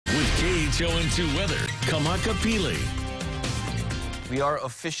HO2 weather, Kamaka Pili. We are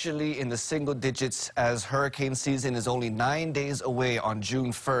officially in the single digits as hurricane season is only 9 days away on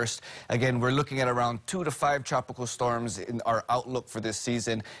June 1st. Again, we're looking at around 2 to 5 tropical storms in our outlook for this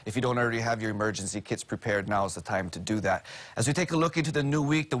season. If you don't already have your emergency kits prepared, now is the time to do that. As we take a look into the new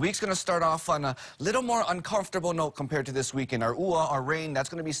week, the week's going to start off on a little more uncomfortable note compared to this weekend. Our our rain, that's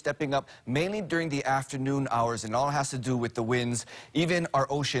going to be stepping up mainly during the afternoon hours, and all has to do with the winds. Even our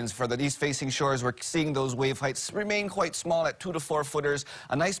oceans, for the east-facing shores, we're seeing those wave heights remain quite small at 2 to 4 foot.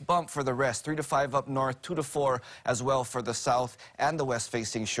 A nice bump for the rest, 3 to 5 up north, 2 to 4 as well for the south and the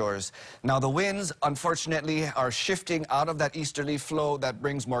west-facing shores. Now, the winds, unfortunately, are shifting out of that easterly flow that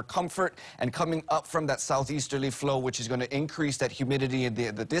brings more comfort and coming up from that southeasterly flow, which is going to increase that humidity and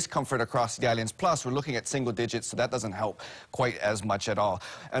the discomfort across the islands. Plus, we're looking at single digits, so that doesn't help quite as much at all.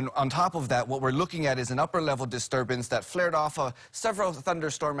 And on top of that, what we're looking at is an upper-level disturbance that flared off several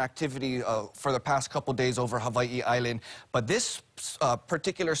thunderstorm activity for the past couple days over Hawaii Island. But this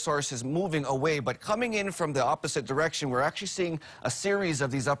particular source is moving away, but coming in from the opposite direction, we're actually seeing a series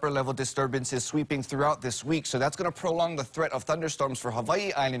of these upper-level disturbances sweeping throughout this week. So that's going to prolong the threat of thunderstorms for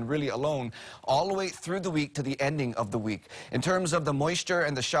Hawaii Island really alone all the way through the week to the ending of the week. In terms of the moisture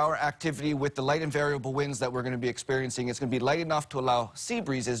and the shower activity with the light and variable winds that we're going to be experiencing, it's going to be light enough to allow sea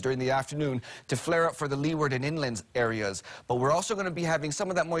breezes during the afternoon to flare up for the leeward and inland areas. But we're also going to be having some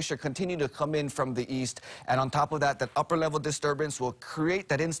of that moisture continue to come in from the east, and on top of that, that upper-level disturbance will create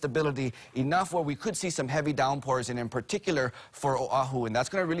that instability enough where we could see some heavy downpours, and in particular for Oahu, and that's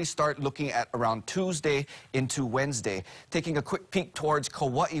going to really start looking at around Tuesday into Wednesday. Taking a quick peek towards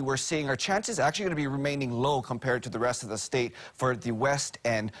Kauai, we're seeing our chances actually going to be remaining low compared to the rest of the state for the west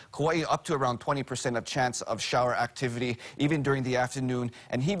end. Kauai up to around 20% of chance of shower activity even during the afternoon,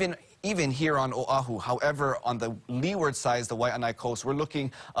 and even here on Oahu. However, on the leeward side, the Waianae Coast, we're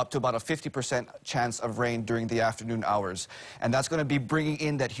looking up to about a 50% chance of rain during the afternoon hours. And that's going to be bringing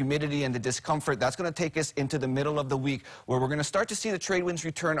in that humidity and the discomfort. That's going to take us into the middle of the week, where we're going to start to see the trade winds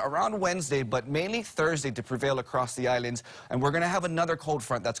return around Wednesday, but mainly Thursday to prevail across the islands. And we're going to have another cold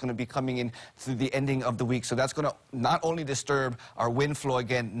front that's going to be coming in through the ending of the week. So that's going to not only disturb our wind flow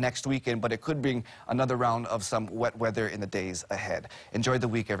again next weekend, but it could bring another round of some wet weather in the days ahead. Enjoy the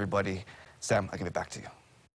week, everybody. Sam, I'll give it back to you.